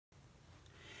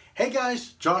Hey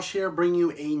guys, Josh here, bringing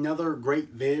you another great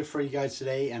video for you guys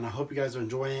today, and I hope you guys are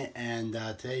enjoying it. And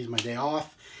today's my day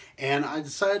off, and I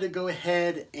decided to go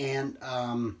ahead and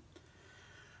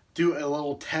do a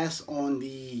little test on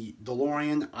the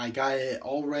DeLorean. I got it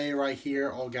all ready right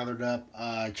here, all gathered up.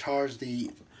 I charged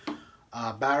the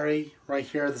battery right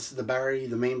here. This is the battery,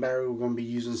 the main battery we're going to be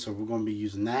using, so we're going to be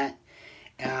using that.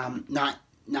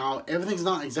 Now, everything's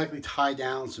not exactly tied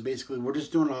down, so basically we're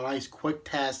just doing a nice quick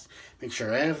test, make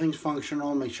sure everything's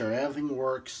functional, make sure everything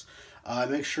works,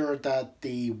 make sure that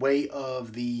the weight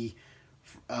of the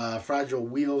fragile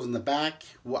wheels in the back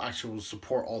will actually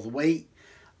support all the weight.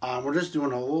 We're just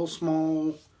doing a little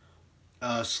small,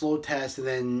 slow test, and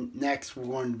then next we're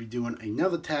going to be doing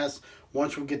another test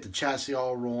once we get the chassis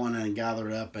all rolling and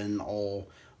gathered up and all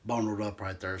bundled up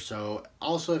right there. So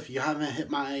also, if you haven't hit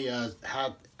my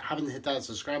haven't hit that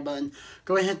subscribe button,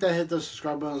 go ahead and hit the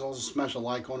subscribe button. Also smash a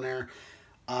like on there,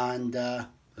 and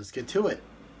let's get to it.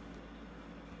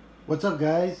 What's up,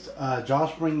 guys?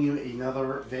 Josh bringing you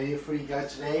another video for you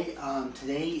guys today.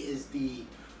 Today is the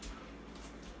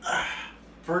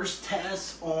first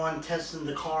test on testing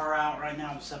the car out right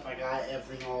now, except I got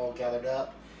everything all gathered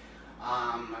up.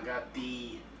 I got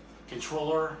the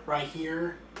controller right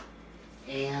here,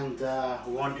 and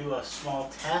we want to do a small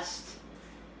test.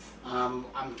 I'm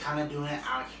kind of doing it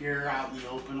out here, out in the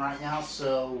open right now,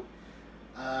 so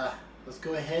let's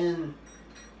go ahead and,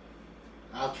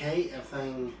 okay,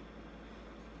 everything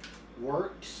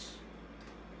works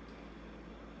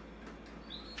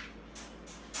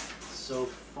so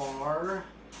far.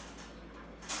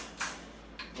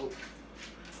 Oh,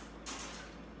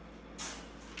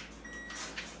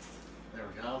 there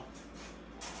we go.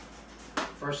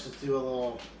 First, let's do a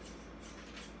little,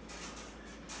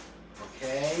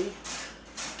 okay.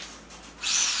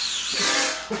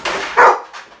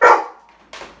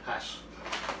 Hush.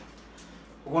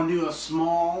 We're going to do a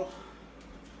small,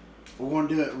 we're going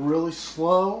to do it really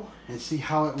slow and see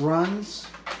how it runs.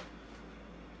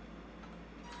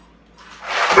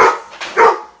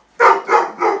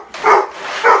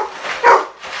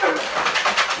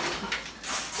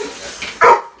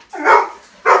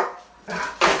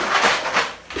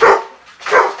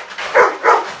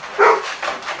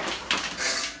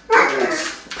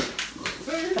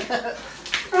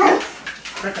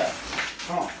 Okay,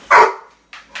 come on.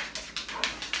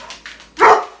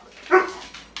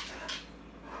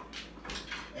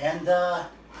 And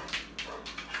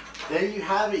there you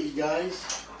have it, you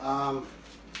guys.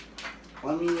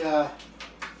 Let me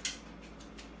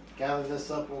gather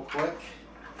this up real quick.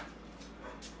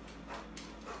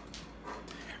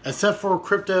 Except for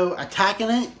Crypto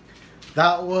attacking it,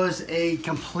 that was a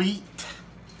complete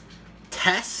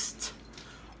test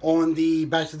on the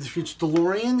Back to the Future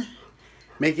DeLorean,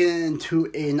 making it into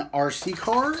an RC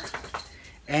car,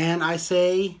 and I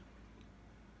say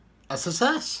a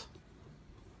success.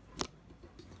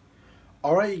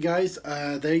 Alright, you guys,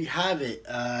 there you have it.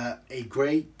 A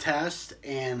great test,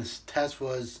 and this test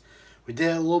was, we did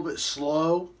it a little bit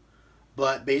slow,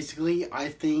 but basically I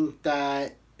think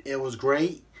that it was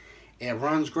great. It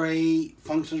runs great,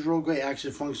 functions real great,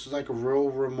 actually functions like a real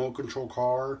remote control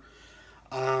car.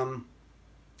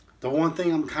 The one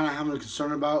thing I'm kind of having a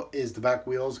concern about is the back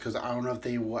wheels, because I don't know if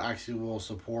they will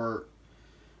support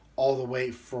all the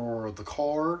weight for the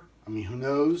car. I mean, who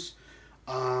knows?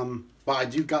 But I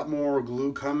do got more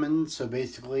glue coming, so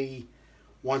basically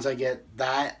once I get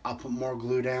that, I'll put more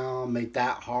glue down, make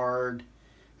that hard,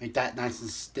 make that nice and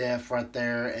stiff right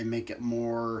there, and make it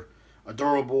more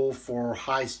durable for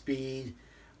high speed,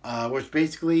 which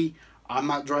basically I'm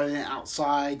not driving it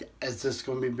outside, as this is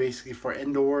going to be basically for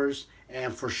indoors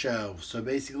and for show. So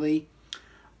basically,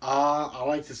 I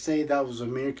like to say that was a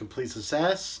near complete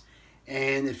success.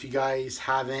 And if you guys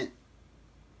haven't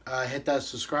hit that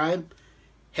subscribe,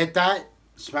 hit that,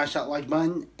 smash that like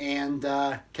button, and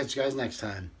catch you guys next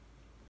time.